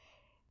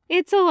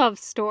It's a love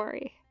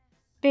story.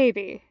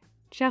 Baby,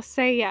 just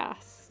say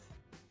yes.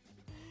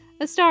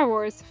 A Star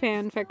Wars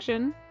fan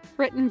fiction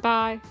written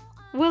by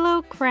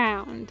Willow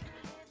Crowned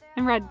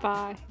and read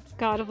by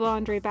God of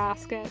Laundry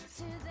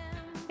Baskets.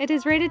 It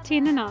is rated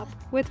teen and up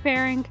with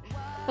pairing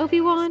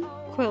Obi-Wan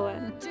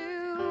Quillen.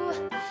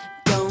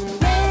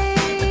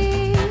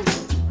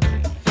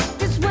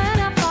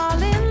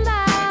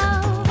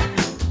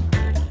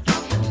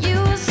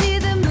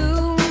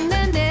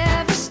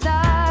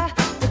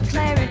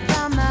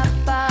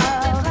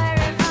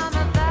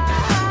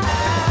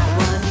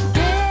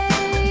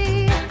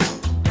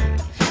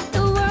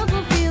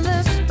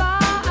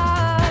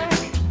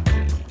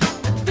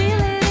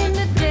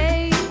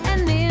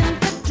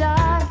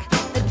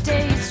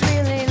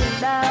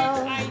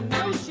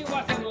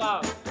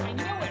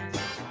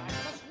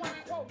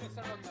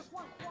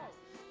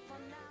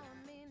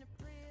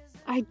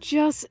 I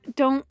just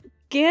don't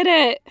get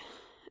it,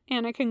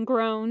 Anakin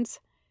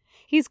groans.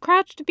 He's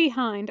crouched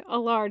behind a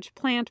large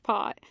plant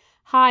pot,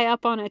 high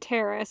up on a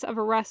terrace of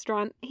a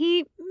restaurant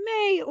he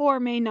may or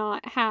may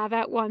not have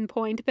at one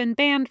point been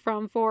banned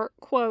from for,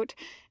 quote,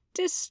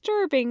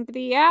 disturbing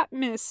the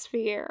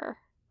atmosphere.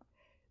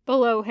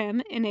 Below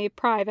him, in a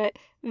private,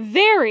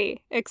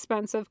 very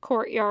expensive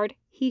courtyard,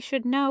 he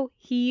should know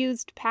he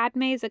used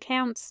Padme's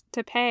accounts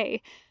to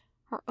pay,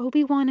 are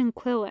Obi-Wan and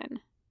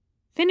Quillen,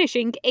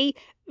 finishing a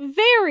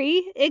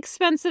very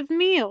expensive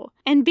meal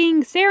and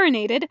being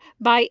serenaded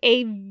by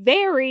a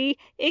very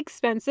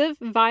expensive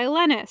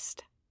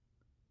violinist.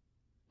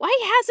 Why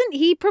hasn't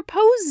he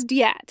proposed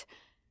yet?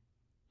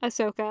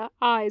 Ahsoka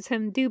eyes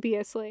him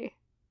dubiously.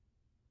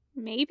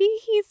 Maybe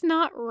he's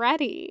not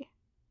ready.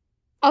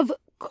 Of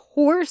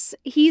course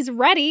he's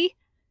ready.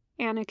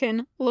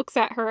 Anakin looks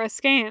at her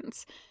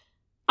askance.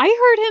 I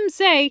heard him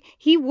say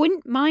he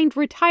wouldn't mind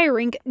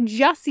retiring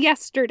just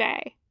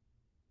yesterday.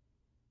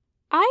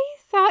 I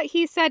thought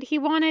he said he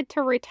wanted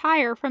to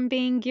retire from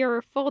being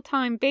your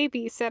full-time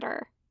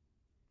babysitter.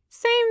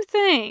 Same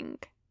thing.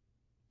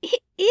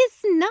 It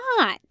is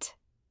not,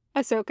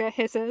 Ahsoka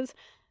hisses.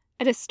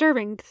 A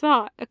disturbing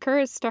thought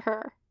occurs to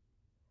her.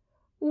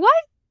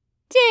 What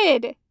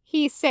did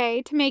he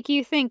say to make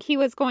you think he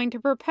was going to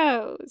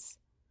propose?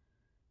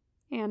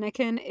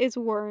 Anakin is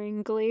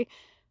worryingly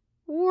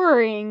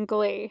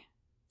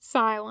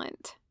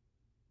silent.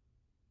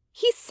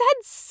 He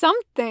said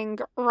something,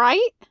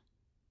 right?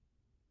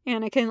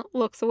 Anakin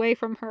looks away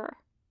from her.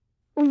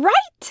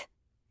 Right?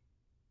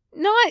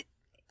 Not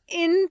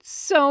in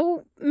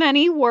so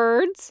many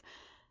words.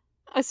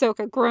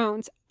 Ahsoka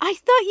groans. I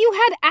thought you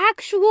had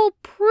actual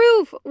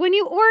proof when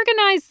you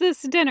organized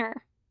this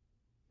dinner.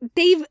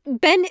 They've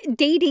been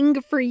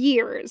dating for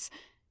years,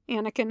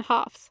 Anakin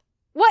huffs.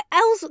 What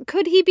else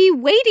could he be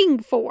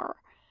waiting for?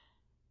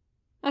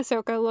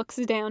 Ahsoka looks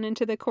down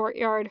into the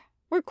courtyard,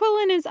 where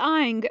Quillen is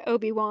eyeing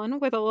Obi-Wan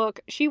with a look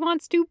she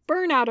wants to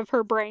burn out of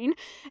her brain,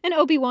 and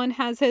Obi-Wan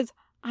has his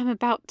I'm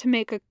about to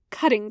make a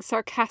cutting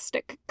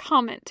sarcastic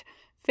comment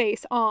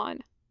face on.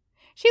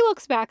 She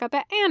looks back up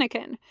at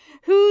Anakin,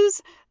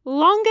 whose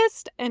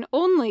longest and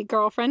only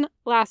girlfriend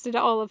lasted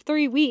all of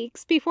 3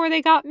 weeks before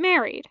they got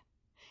married.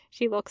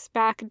 She looks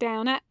back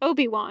down at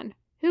Obi-Wan,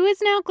 who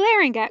is now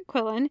glaring at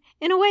Quillen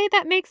in a way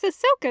that makes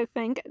Ahsoka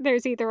think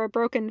there's either a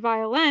broken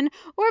violin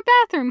or a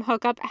bathroom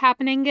hookup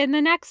happening in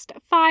the next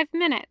 5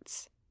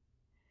 minutes.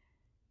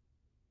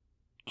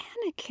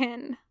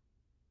 Anakin,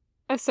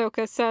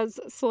 Ahsoka says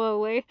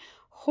slowly,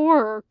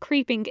 horror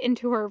creeping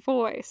into her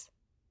voice.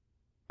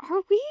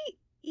 Are we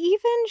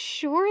even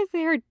sure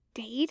they're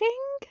dating?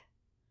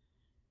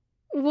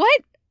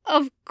 What?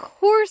 Of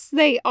course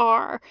they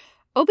are.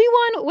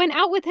 Obi-Wan went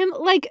out with him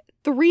like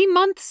 3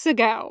 months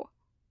ago.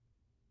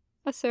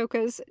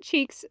 Ahsoka's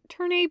cheeks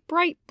turn a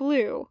bright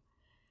blue.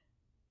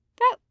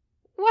 That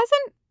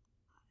wasn't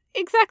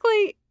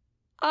exactly,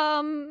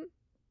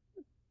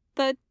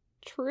 the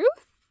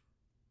truth?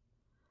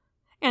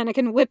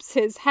 Anakin whips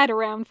his head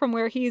around from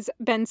where he's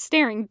been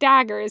staring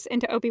daggers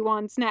into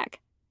Obi-Wan's neck.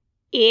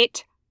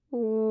 It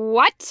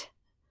what?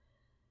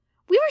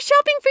 We were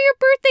shopping for your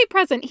birthday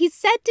present. He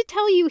said to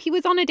tell you he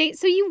was on a date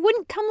so you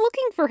wouldn't come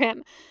looking for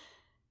him.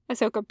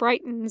 Ahsoka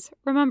brightens,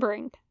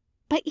 remembering.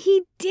 But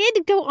he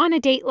did go on a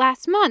date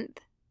last month.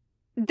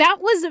 That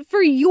was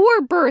for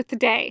your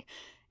birthday,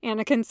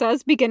 Anakin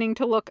says, beginning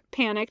to look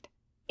panicked.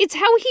 It's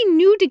how he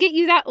knew to get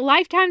you that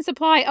lifetime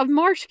supply of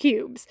marsh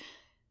cubes.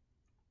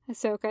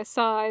 Ahsoka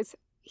sighs.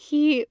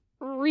 He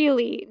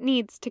really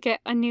needs to get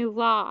a new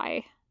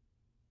lie.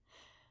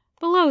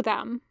 Below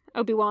them,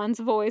 Obi-Wan's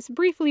voice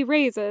briefly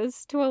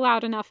raises to a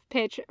loud enough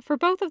pitch for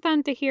both of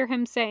them to hear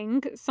him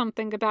saying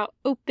something about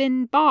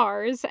open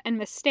bars and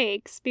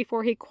mistakes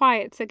before he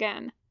quiets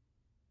again.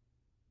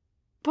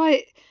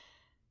 But,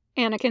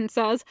 Anakin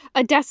says,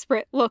 a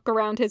desperate look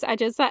around his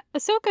edges that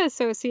Ahsoka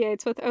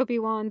associates with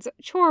Obi-Wan's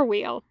chore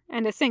wheel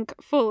and a sink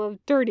full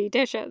of dirty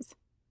dishes.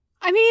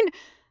 I mean,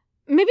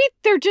 maybe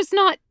they're just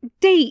not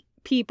date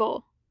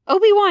people.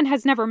 Obi-Wan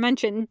has never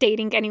mentioned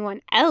dating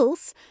anyone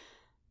else.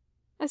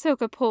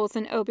 Ahsoka pulls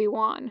an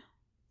Obi-Wan.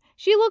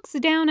 She looks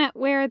down at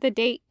where the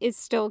date is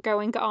still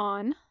going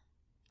on,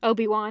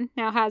 Obi-Wan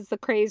now has the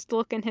crazed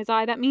look in his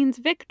eye that means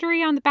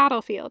victory on the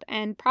battlefield,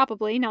 and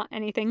probably not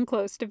anything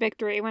close to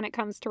victory when it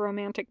comes to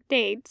romantic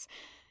dates.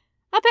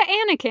 Up at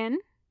Anakin,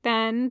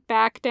 then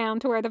back down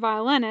to where the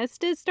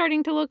violinist is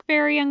starting to look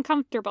very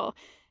uncomfortable.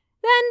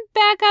 Then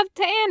back up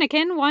to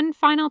Anakin one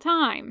final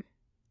time.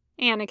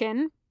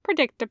 Anakin,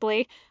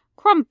 predictably,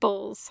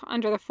 crumples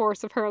under the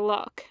force of her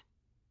look.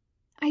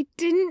 "I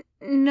didn't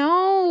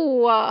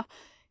know,"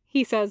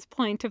 he says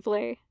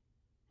plaintively.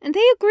 "And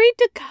they agreed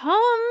to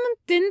come,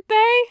 didn't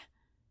they?"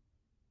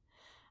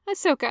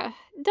 Ahsoka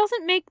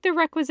doesn't make the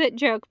requisite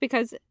joke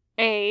because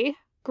A,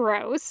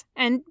 gross,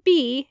 and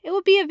B, it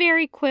would be a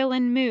very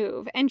Quillen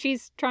move, and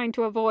she's trying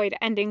to avoid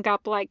ending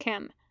up like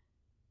him.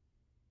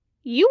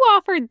 "You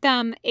offered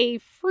them a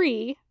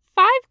free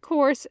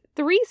 5-course,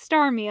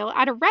 3-star meal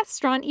at a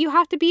restaurant you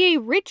have to be a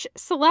rich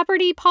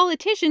celebrity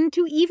politician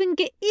to even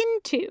get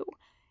into.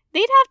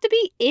 They'd have to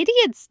be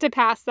idiots to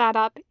pass that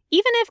up,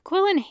 even if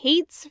Quillen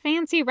hates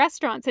fancy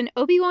restaurants and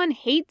Obi-Wan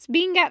hates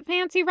being at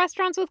fancy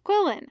restaurants with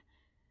Quillen."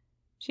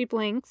 She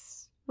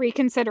blinks,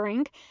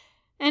 reconsidering,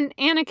 and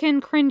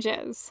Anakin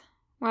cringes.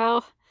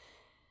 Well,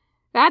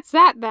 that's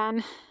that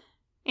then.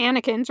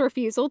 Anakin's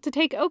refusal to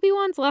take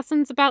Obi-Wan's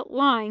lessons about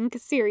lying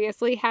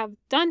seriously have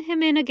done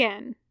him in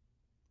again.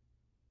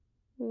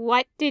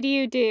 "What did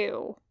you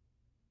do?"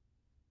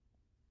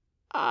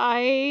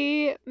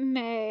 "I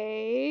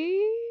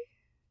may,"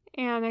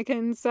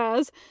 Anakin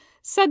says,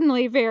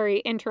 suddenly very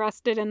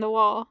interested in the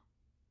wall.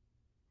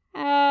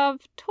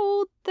 "Have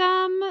told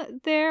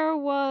them there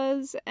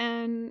was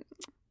an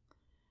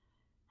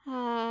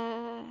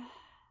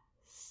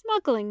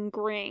smuggling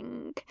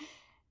ring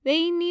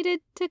they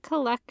needed to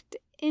collect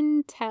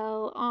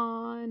intel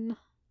on."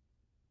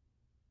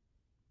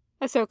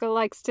 Ahsoka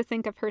likes to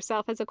think of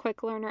herself as a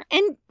quick learner,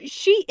 and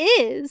she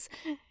is.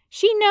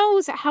 She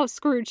knows how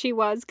screwed she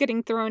was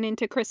getting thrown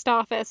into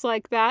Christophsis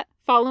like that,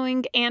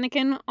 following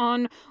Anakin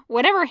on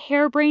whatever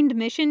harebrained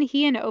mission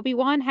he and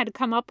Obi-Wan had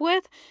come up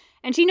with,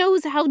 and she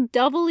knows how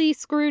doubly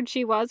screwed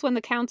she was when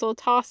the Council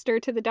tossed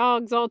her to the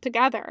dogs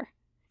altogether.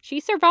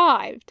 She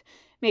survived.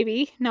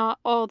 Maybe not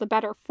all the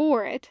better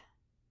for it.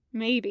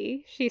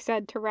 "Maybe," she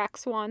said to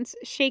Rex once,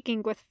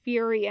 shaking with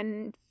fury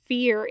and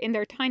fear in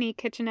their tiny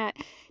kitchenette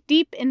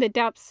deep in the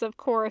depths of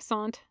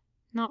Coruscant.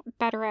 Not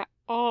better at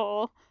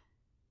all.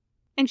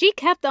 And she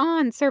kept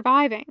on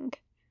surviving.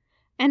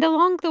 And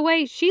along the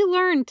way, she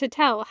learned to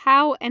tell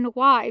how and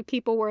why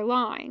people were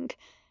lying,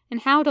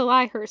 and how to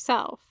lie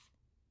herself.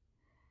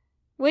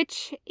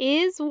 Which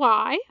is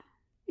why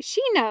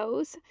she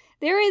knows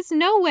there is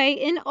no way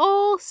in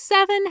all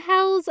 7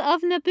 hells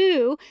of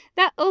Naboo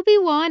that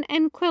Obi-Wan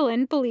and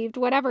Quillen believed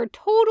whatever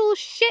total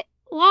shit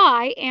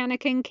lie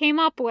Anakin came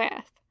up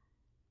with.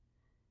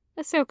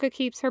 Ahsoka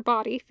keeps her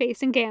body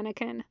facing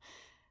Anakin,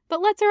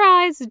 but lets her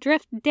eyes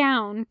drift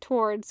down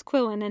towards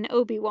Quillen and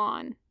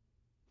Obi-Wan.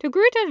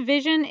 Togruta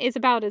vision is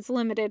about as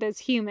limited as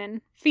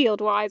human,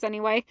 field-wise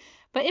anyway,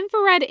 but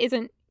infrared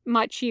isn't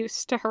much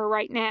use to her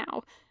right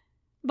now.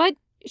 But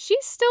she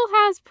still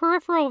has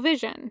peripheral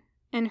vision,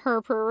 and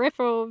her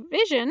peripheral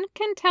vision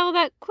can tell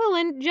that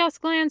Quillen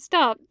just glanced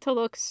up to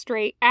look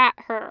straight at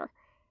her.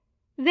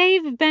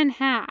 They've been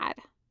had.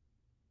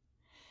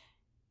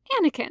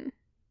 "Anakin,"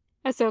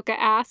 Ahsoka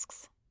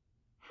asks,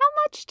 "how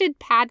much did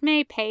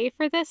Padme pay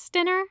for this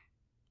dinner?"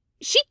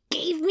 "She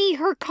gave me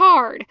her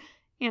card,"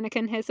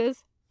 Anakin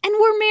hisses. "And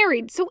we're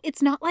married, so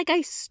it's not like I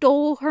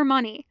stole her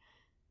money."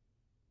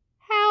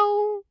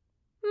 "How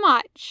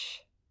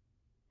much?"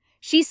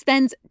 "She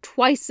spends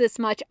twice this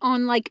much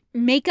on,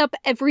 makeup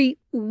every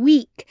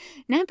week.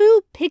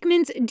 Naboo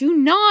pigments do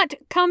not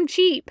come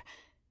cheap."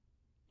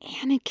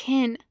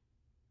 "Anakin."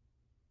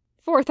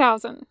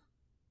 4,000.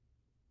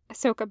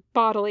 Ahsoka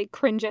bodily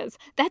cringes.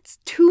 That's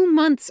 2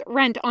 months'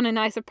 rent on a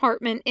nice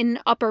apartment in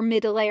upper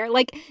mid-layer.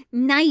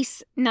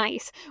 Nice,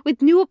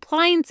 with new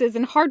appliances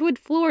and hardwood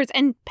floors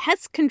and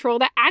pest control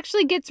that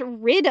actually gets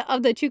rid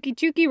of the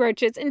Chuki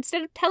roaches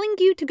instead of telling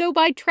you to go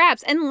buy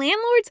traps, and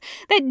landlords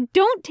that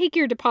don't take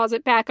your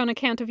deposit back on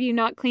account of you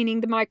not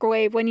cleaning the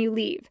microwave when you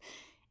leave.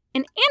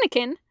 And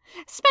Anakin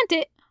spent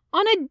it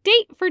on a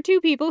date for 2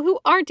 people who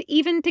aren't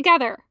even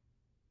together.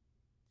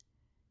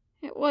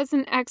 "It was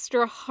an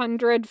extra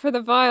 100 for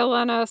the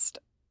violinist,"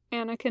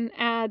 Anakin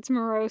adds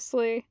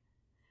morosely.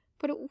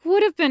 "But it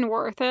would have been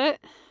worth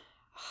it."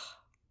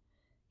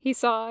 He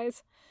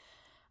sighs.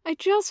 "I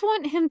just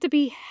want him to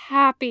be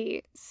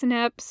happy,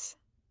 Snips."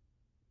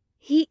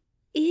 "He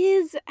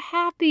is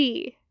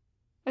happy,"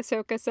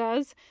 Ahsoka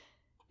says.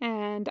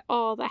 "And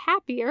all the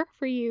happier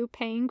for you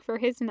paying for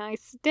his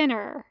nice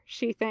dinner,"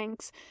 she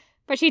thinks.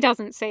 But she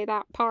doesn't say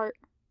that part.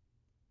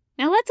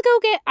 "Now let's go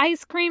get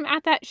ice cream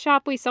at that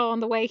shop we saw on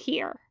the way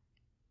here."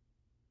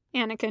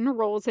 Anakin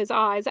rolls his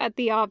eyes at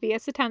the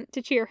obvious attempt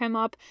to cheer him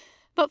up,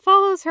 but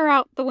follows her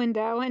out the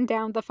window and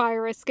down the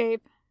fire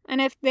escape.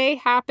 And if they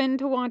happen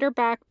to wander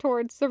back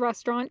towards the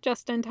restaurant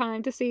just in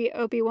time to see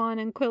Obi-Wan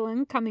and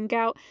Quillen coming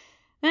out,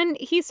 then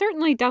he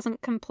certainly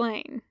doesn't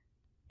complain.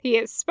 He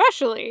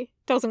especially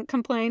doesn't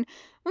complain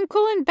when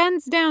Quillen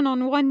bends down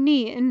on one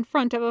knee in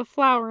front of a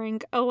flowering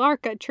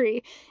alarca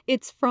tree,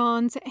 its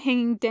fronds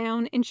hanging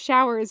down in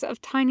showers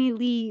of tiny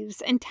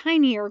leaves and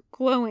tinier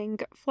glowing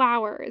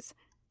flowers.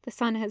 The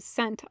sun has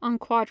set on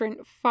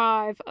Quadrant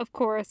 5 of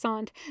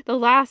Coruscant, the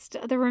last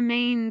of the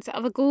remains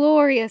of a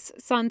glorious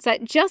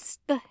sunset,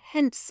 just the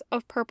hints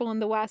of purple in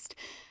the west,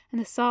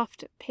 and the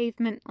soft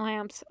pavement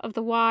lamps of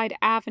the wide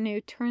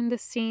avenue turn the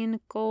scene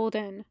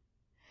golden.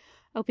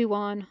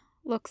 Obi-Wan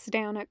looks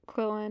down at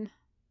Quillen,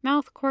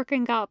 mouth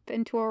quirking up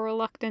into a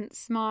reluctant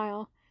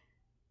smile,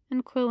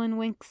 and Quillen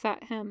winks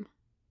at him.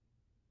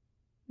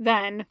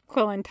 Then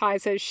Quillen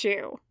ties his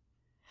shoe.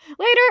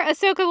 Later,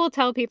 Ahsoka will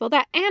tell people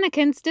that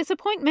Anakin's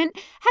disappointment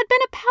had been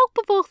a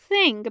palpable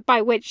thing,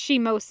 by which she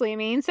mostly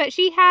means that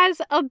she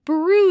has a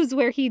bruise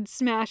where he'd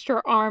smashed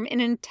her arm in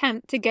an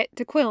attempt to get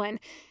to Quillen.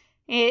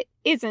 It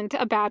isn't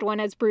a bad one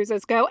as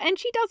bruises go, and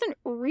she doesn't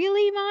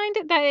really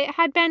mind that it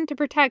had been to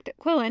protect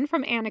Quillen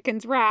from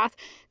Anakin's wrath,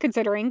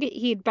 considering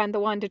he'd been the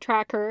one to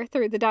track her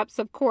through the depths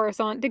of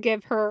Coruscant to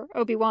give her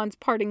Obi-Wan's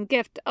parting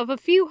gift of a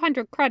few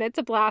hundred credits,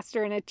 a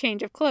blaster, and a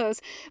change of clothes.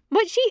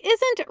 But she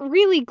isn't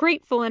really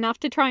grateful enough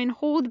to try and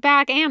hold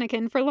back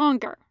Anakin for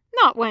longer.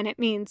 Not when it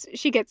means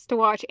she gets to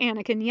watch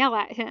Anakin yell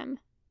at him.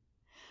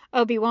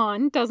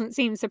 Obi-Wan doesn't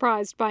seem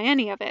surprised by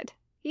any of it.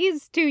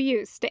 He's too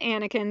used to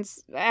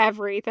Anakin's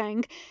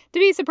everything to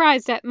be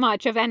surprised at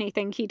much of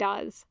anything he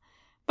does.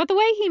 But the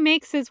way he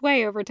makes his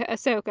way over to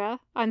Ahsoka,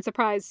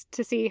 unsurprised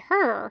to see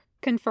her,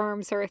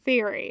 confirms her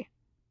theory.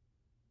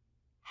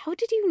 "How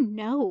did you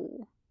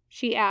know?"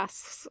 she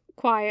asks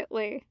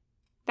quietly.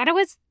 "That I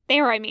was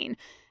there, I mean.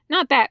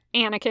 Not that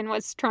Anakin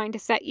was trying to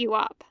set you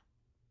up."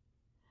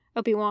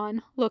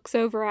 Obi-Wan looks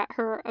over at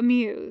her,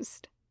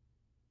 amused.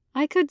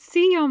 "I could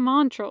see your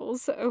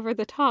montrals over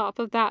the top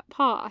of that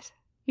pot.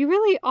 You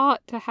really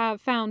ought to have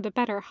found a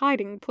better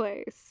hiding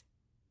place."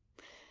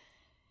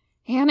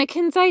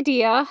 "Anakin's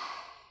idea,"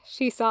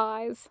 she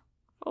sighs.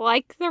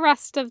 "Like the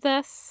rest of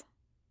this."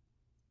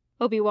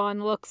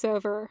 Obi-Wan looks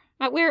over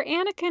at where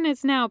Anakin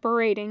is now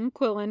berating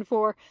Quillen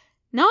for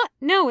not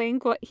knowing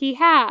what he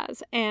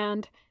has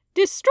and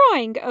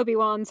destroying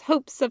Obi-Wan's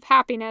hopes of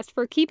happiness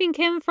for keeping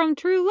him from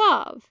true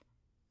love.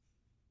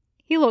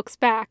 He looks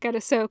back at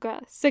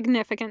Ahsoka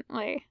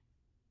significantly.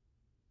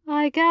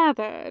 "I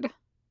gathered."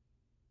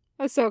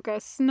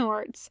 Ahsoka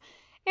snorts.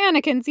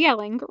 Anakin's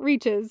yelling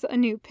reaches a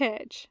new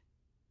pitch.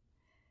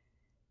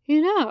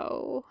 "You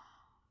know,"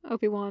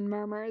 Obi-Wan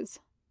murmurs,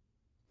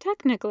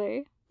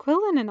 "technically,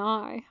 Quillen and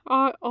I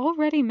are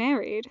already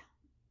married."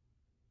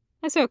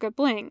 Ahsoka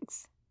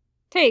blinks,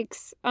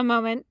 takes a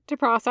moment to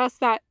process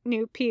that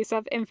new piece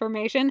of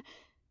information,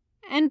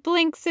 and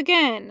blinks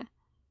again.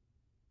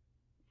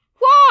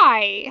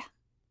 "Why?"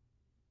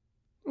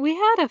 "We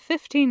had a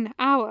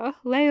 15-hour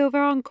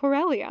layover on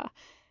Corellia.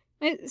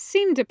 It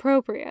seemed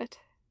appropriate."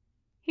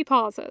 He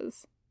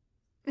pauses.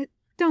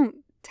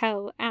 "Don't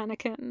tell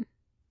Anakin."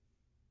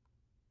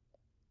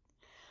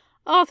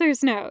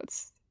 Author's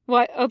notes.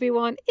 What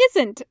Obi-Wan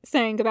isn't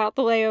saying about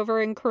the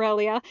layover in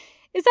Corellia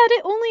is that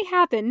it only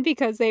happened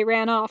because they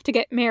ran off to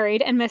get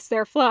married and missed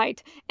their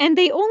flight, and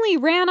they only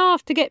ran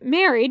off to get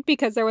married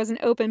because there was an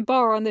open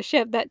bar on the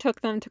ship that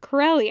took them to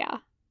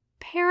Corellia.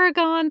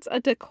 Paragons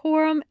of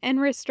decorum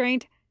and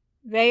restraint,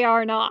 they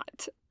are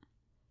not.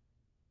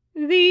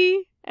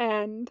 The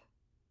end.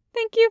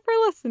 Thank you for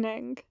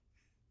listening.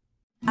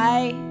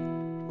 I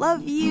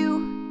love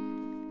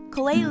you,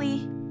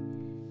 Kaleli.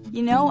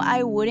 You know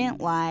I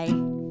wouldn't lie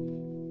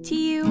to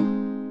you,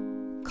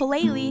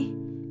 Kaleli.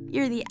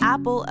 You're the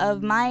apple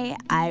of my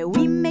eye.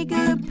 We make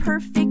a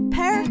perfect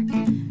pair,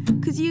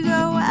 'cause you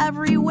go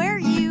everywhere.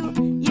 You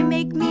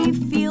make me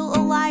feel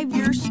alive.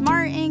 You're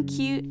smart and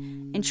cute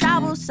and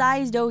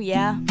travel-sized, oh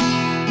yeah.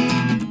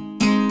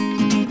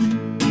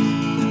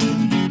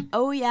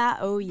 Oh yeah,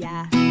 oh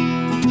yeah.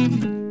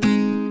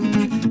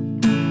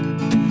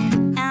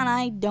 And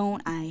I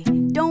don't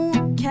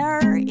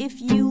care if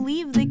you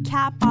leave the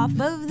cap off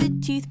of the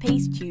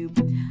toothpaste tube.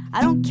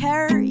 I don't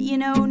care, you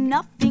know,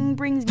 nothing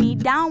brings me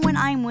down when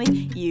I'm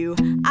with you.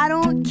 I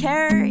don't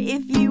care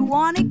if you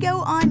wanna go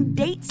on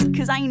dates,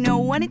 'cause I know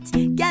when it's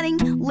getting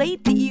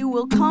late that you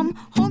will come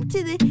home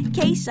to the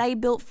case I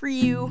built for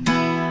you.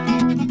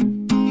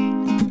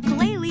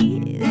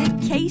 Kaleli,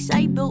 the case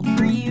I built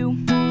for you.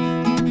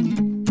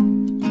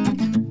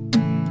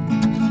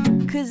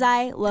 'Cause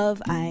I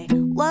love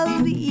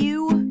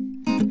you,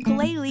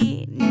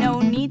 Kaleli. No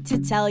need to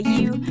tell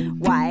you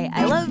why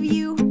I love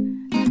you,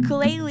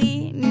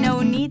 Kaleli.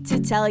 No need to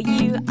tell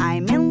you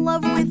I'm in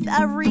love with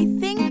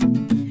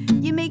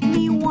everything. You make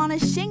me wanna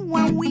sing.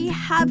 When we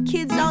have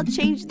kids, I'll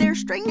change their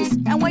strings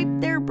and wipe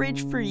their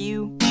bridge for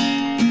you.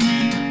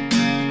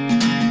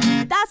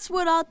 That's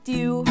what I'll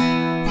do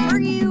for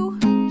you,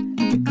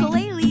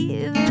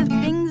 Kaleli. The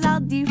things I'll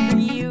do for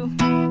you,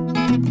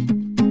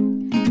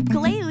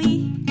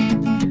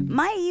 Kaleli,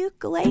 my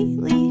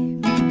ukulele.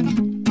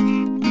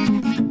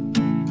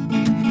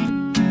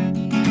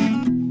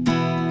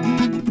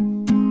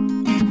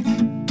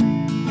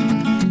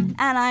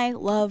 And I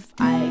love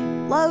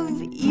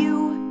love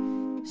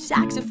you.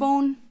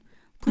 Saxophone,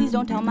 please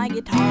don't tell my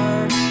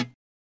guitar.